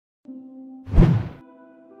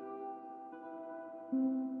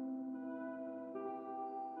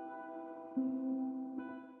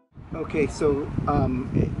Okay, so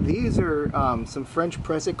these are some French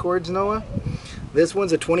Prusik cords, Noah. This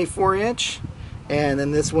one's a 24-inch, and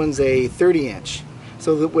then this one's a 30-inch.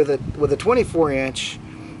 So with a 24-inch,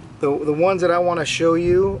 the ones that I want to show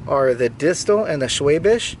you are the distal and the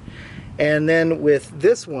Schwabisch, and then with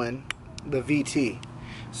this one, the VT.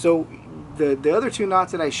 So the other two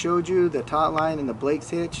knots that I showed you, the taut line and the Blake's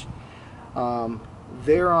hitch,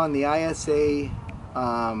 they're on the ISA.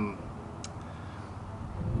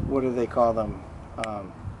 What do they call them?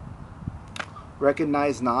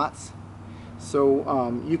 Recognized knots.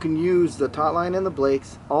 So you can use the taut line and the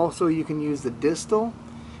Blakes. Also, you can use the distal,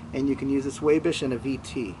 and you can use a Schwabisch and a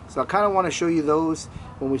VT. So I kind of want to show you those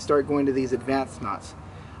when we start going to these advanced knots.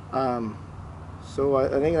 So I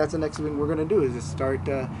think that's the next thing we're going to do is just start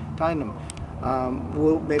tying them.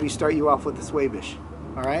 We'll maybe start you off with the Schwabisch.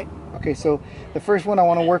 All right? Okay, so the first one I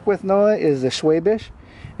want to work with, Noah, is the Schwabisch.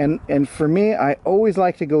 And for me, I always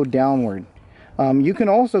like to go downward. You can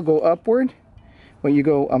also go upward. Well, you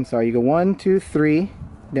go 1, 2, 3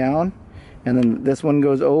 down, and then this one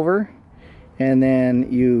goes over, and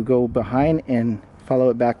then you go behind and follow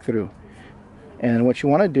it back through. And what you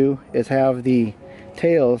want to do is have the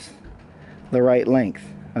tails the right length.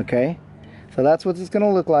 Okay, so that's what it's going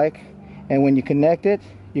to look like. And when you connect it,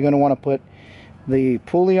 you're going to want to put the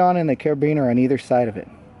pulley on and the carabiner on either side of it.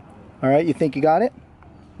 All right, you think you got it?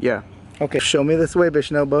 Yeah. Okay, show me this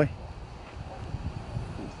Schwabisch now, boy.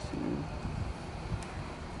 1,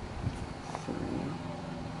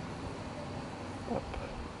 2, 3, up,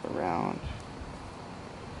 around,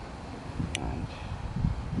 and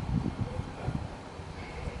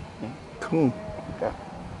yeah. Cool. Okay.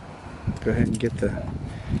 Go ahead and get the...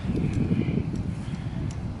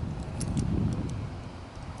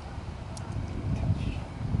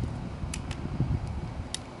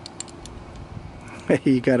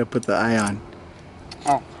 You gotta put the eye on.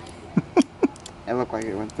 Oh. It looked like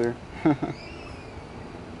it went through.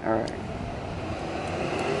 Alright.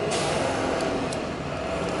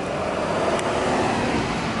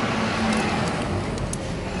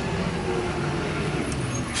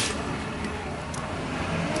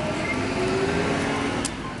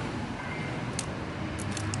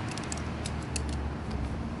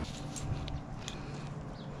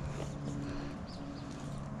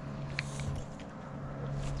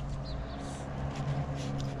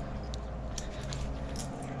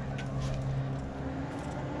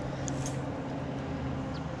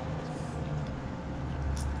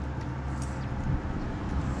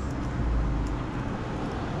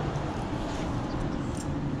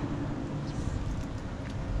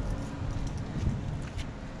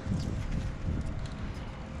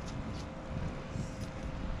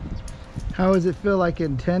 How does it feel like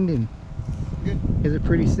intending? Good. Is it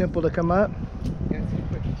pretty simple to come up? Yeah, it's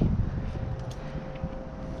quick.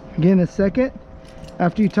 Again, a second.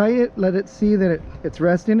 After you tie it, let it see that it's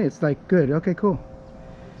resting. It's like, good. Okay, cool.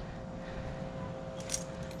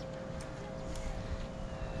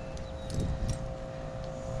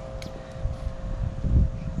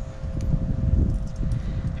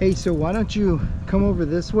 Hey, so why don't you come over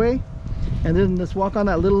this way and then let's walk on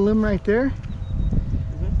that little limb right there.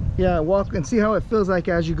 Yeah, walk and see how it feels like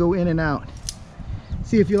as you go in and out.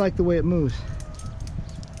 See if you like the way it moves.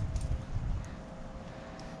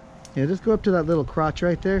 Yeah, just go up to that little crotch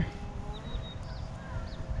right there.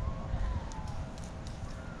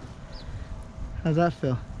 How's that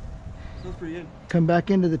feel? Feels pretty good. Come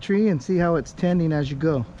back into the tree and see how it's tending as you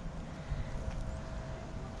go.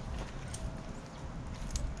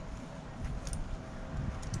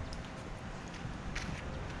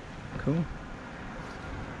 Cool.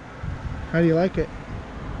 How do you like it?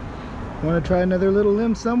 Want to try another little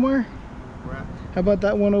limb somewhere? Where at? How about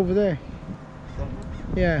that one over there? That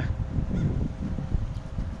one? Yeah.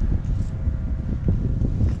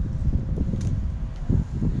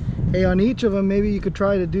 Hey, on each of them, maybe you could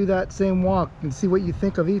try to do that same walk and see what you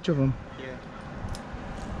think of each of them. Yeah.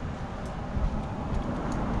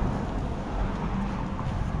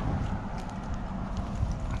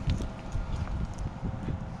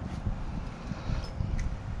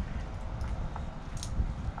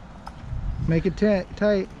 Make it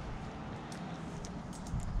tight.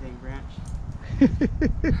 Dang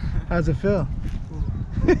branch. How's it feel?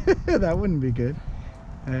 That wouldn't be good.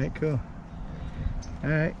 All right, cool. All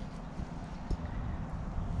right.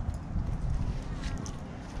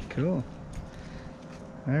 Cool.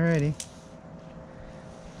 Alrighty.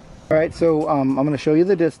 All right, so I'm going to show you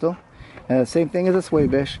the distal. Same thing as a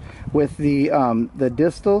Schwabisch. With the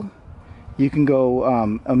distal, you can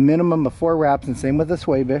go a minimum of 4 wraps, and same with the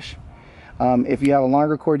Schwabisch. If you have a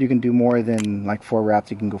longer cord, you can do more than like 4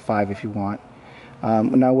 wraps. You can go 5 if you want.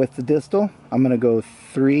 Now with the distal, I'm going to go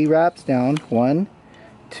 3 wraps down. 1,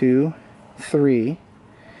 2, 3.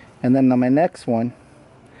 And then on my next one,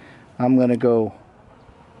 I'm going to go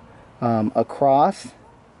across,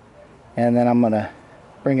 and then I'm going to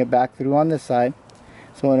bring it back through on this side.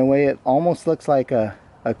 So in a way it almost looks like a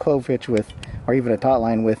clove hitch with, or even a taut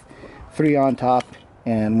line with 3 on top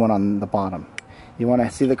and 1 on the bottom. You want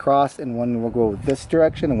to see the cross, and one will go this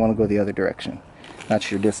direction and one will go the other direction.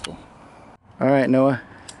 That's your distal. Alright, Noah,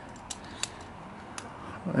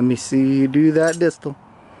 let me see you do that distal.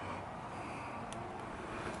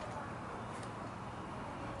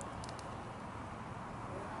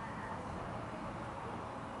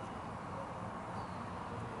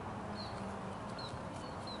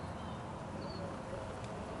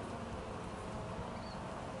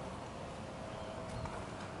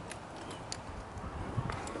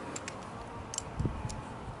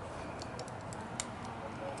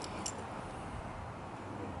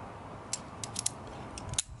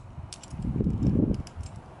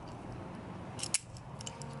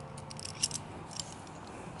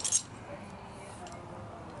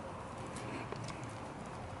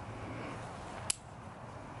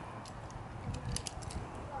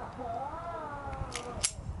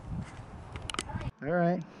 All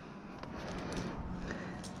right.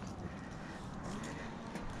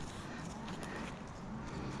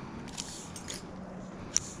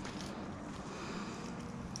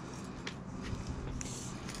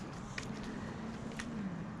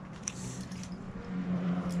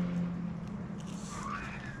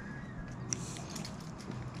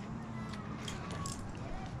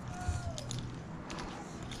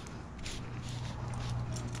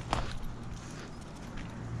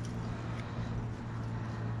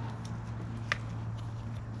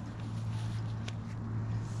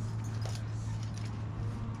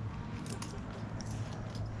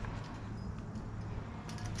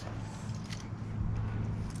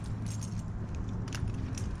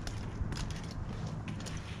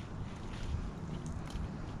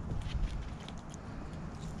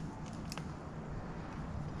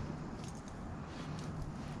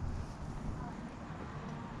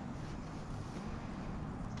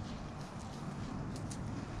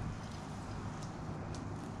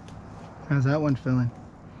 How's that one feeling?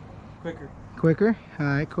 Quicker. Quicker?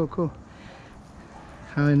 Alright, cool, cool.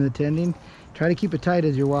 How in the tending? Try to keep it tight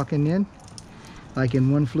as you're walking in, like in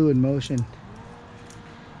one fluid motion.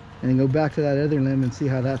 And then go back to that other limb and see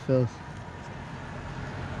how that feels.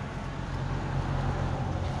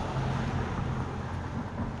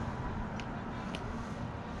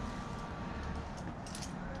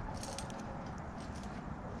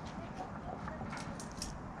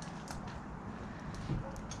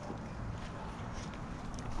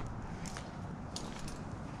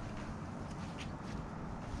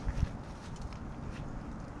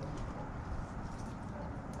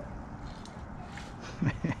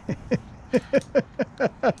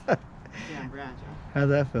 Damn branch, huh? How's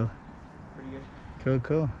that feel? Pretty good. Cool,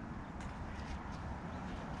 cool.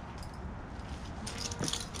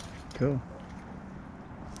 Cool.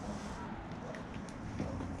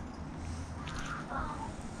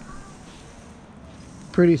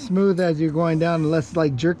 Pretty smooth as you're going down, less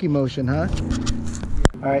like jerky motion, huh?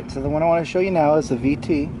 Alright, so the one I want to show you now is the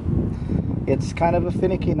VT. It's kind of a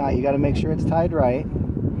finicky knot. You got to make sure it's tied right.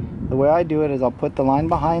 The way I do it is I'll put the line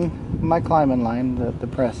behind my climbing line, the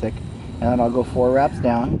Prusik, and then I'll go 4 wraps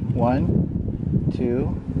down. 1,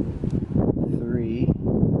 2, 3,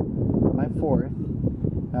 my 4th.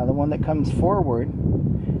 Now the one that comes forward,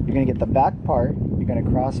 you're going to get the back part, you're going to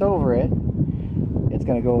cross over it, it's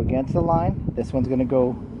going to go against the line, this one's going to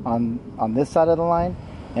go on this side of the line,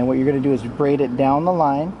 and what you're going to do is braid it down the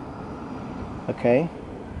line. Okay,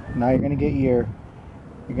 now you're going to get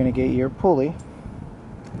your pulley,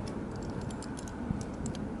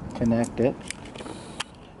 connect it,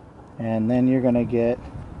 and then you're going to get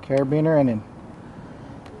carabiner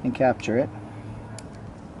and capture it.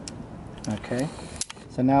 Okay,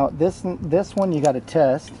 so now this one you got to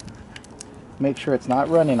test, make sure it's not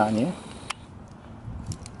running on you.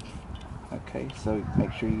 Okay, so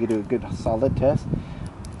make sure you do a good solid test,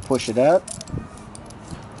 push it up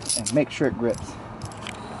and make sure it grips.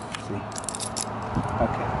 See,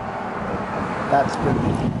 okay, that's good.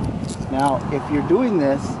 Now if you're doing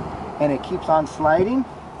this and it keeps on sliding,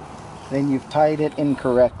 then you've tied it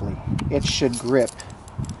incorrectly. It should grip.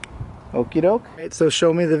 Okie doke. Alright, so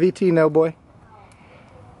show me the VT now, boy.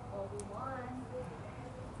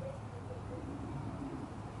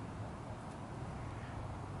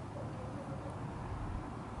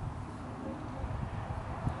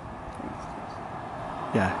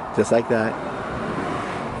 Yeah, just like that.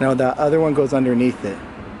 Now the other one goes underneath it.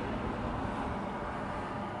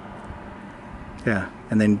 Yeah,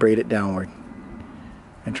 and then braid it downward.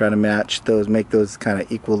 And try to match those, make those kind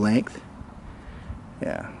of equal length.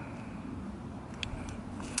 Yeah.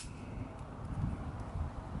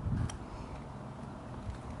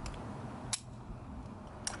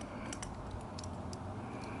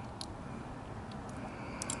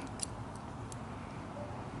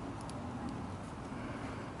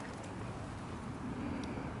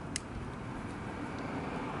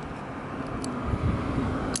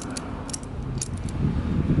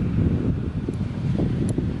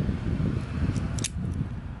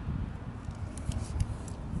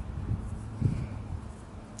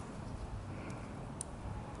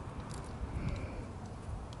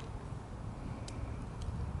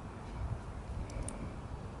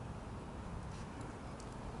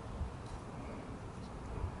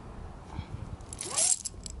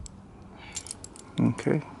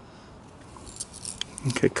 Okay.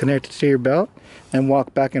 Okay, connect it to your belt and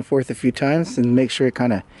walk back and forth a few times and make sure it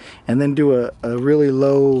kind of, and then do a really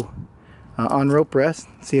low on rope rest.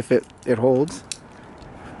 See if it holds.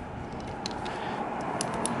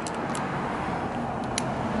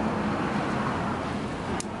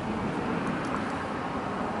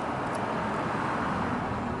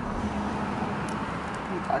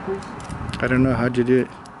 Backwards? I don't know, how'd you do it?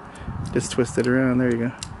 Just twist it around. There you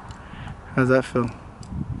go. How's that feel?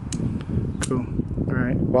 Cool. All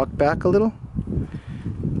right, walk back a little.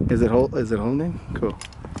 Is it holding? Cool.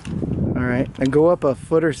 All right, and go up a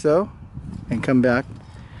foot or so and come back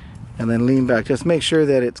and then lean back. Just make sure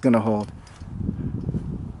that it's gonna hold.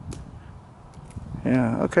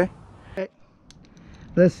 Yeah, okay.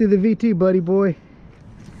 Let's see the VT, buddy boy.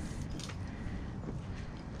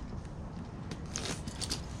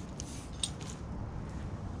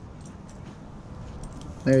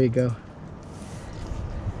 There you go.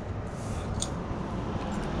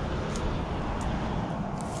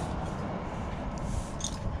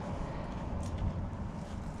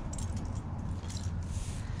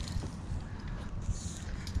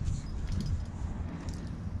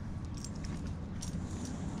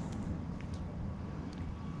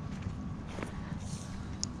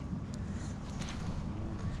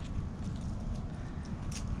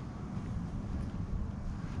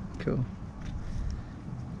 Cool.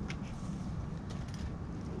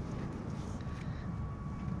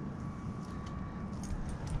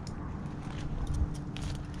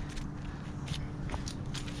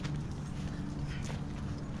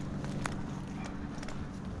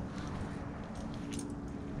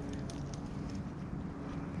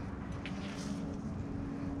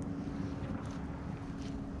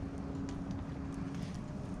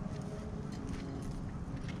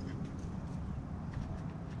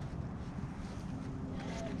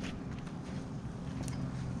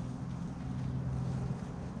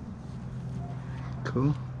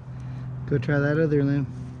 Cool. Go try that other limb.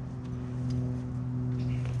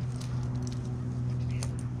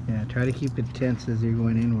 Yeah, try to keep it tense as you're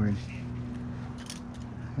going inward.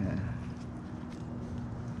 Yeah.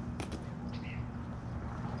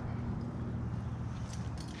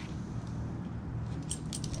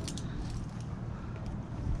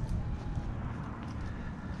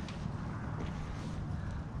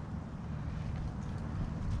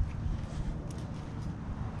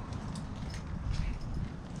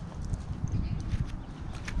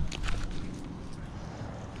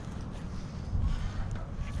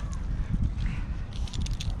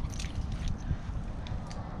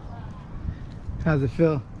 How's it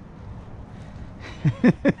feel?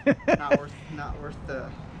 Not worth the...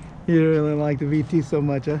 You don't really like the VT so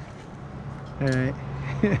much, huh? Alright.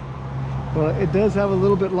 Well, it does have a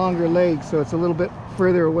little bit longer legs, so it's a little bit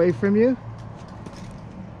further away from you.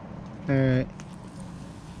 Alright.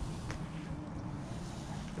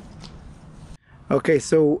 Okay,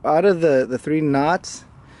 so out of the 3 knots,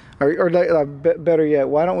 or better yet,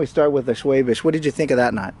 why don't we start with the Schwabisch? What did you think of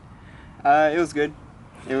that knot? It was good.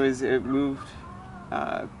 It moved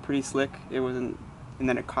pretty slick. It wasn't, and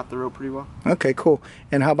then it caught the rope pretty well. Okay, cool.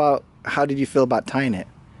 And how did you feel about tying it?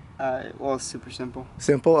 Well, it's super simple.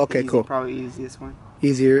 Simple? Okay, cool. Probably easiest one.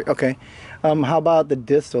 Easier, okay. How about the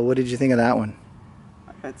distal? What did you think of that one?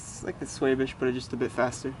 It's like the Schwabisch, but it's just a bit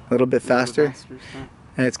faster. A little bit faster? So.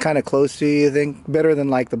 And it's kind of close to you think? Better than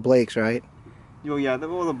like the Blake's, right? Well, yeah, the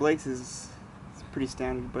Blake's is pretty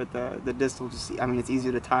standard, but the distal just, I mean, it's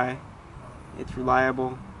easier to tie. It's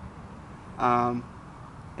reliable.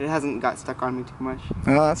 It hasn't got stuck on me too much.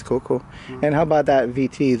 Oh, that's cool, cool. Mm-hmm. And how about that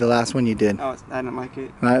VT, the last one you did? Oh, I didn't like it.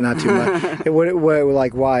 Not too much.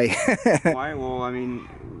 Like, why? Why? Well, I mean,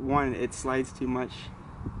 one, it slides too much.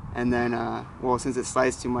 And then, well, since it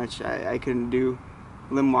slides too much, I couldn't do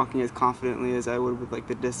limb walking as confidently as I would with like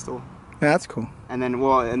the distal. Yeah, that's cool. And then,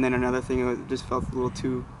 another thing, it just felt a little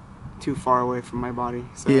too far away from my body.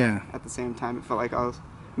 So yeah. At the same time, it felt like I was,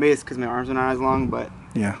 maybe it's because my arms are not as long, but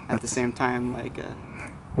yeah, at the same time, like,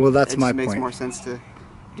 well, that's it my just makes point. more sense to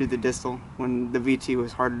do the distal. When the VT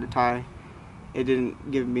was harder to tie, it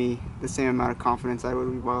didn't give me the same amount of confidence I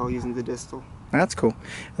would while using the distal. That's cool.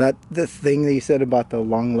 The thing that you said about the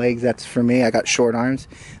long legs, that's for me. I got short arms.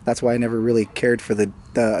 That's why I never really cared for the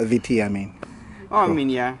VT. I mean. Oh, cool. I mean,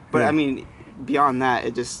 yeah, but yeah. I mean, beyond that,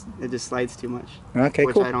 it just slides too much. Okay,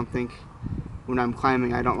 which cool. I don't think, when I'm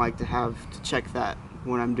climbing, I don't like to have to check that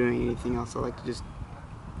when I'm doing anything else. I like to just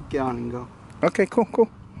get on and go. Okay, cool.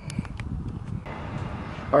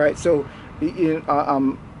 All right, so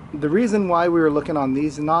the reason why we were looking on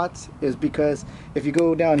these knots is because if you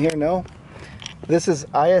go down here, this is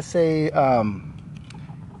ISA.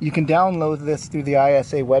 You can download this through the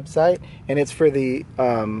ISA website, and it's for the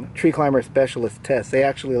tree climber specialist test. They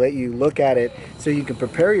actually let you look at it so you can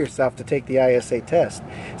prepare yourself to take the ISA test.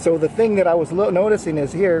 So the thing that I was noticing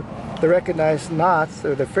is here, the recognized knots,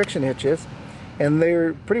 or the friction hitches, and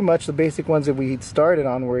they're pretty much the basic ones that we started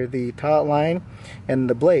on were the taut line and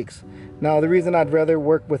the Blakes. Now the reason I'd rather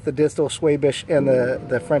work with the distal, Schwabisch, and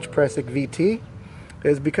the French Prusik VT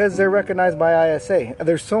is because they're recognized by ISA.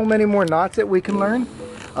 There's so many more knots that we can learn,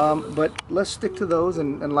 but let's stick to those,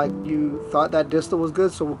 and like you thought that distal was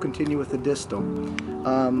good, so we'll continue with the distal.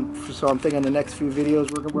 So I'm thinking the next few videos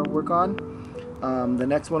we're going to work on, the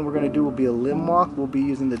next one we're going to do will be a limb walk. We'll be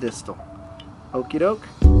using the distal. Okie doke.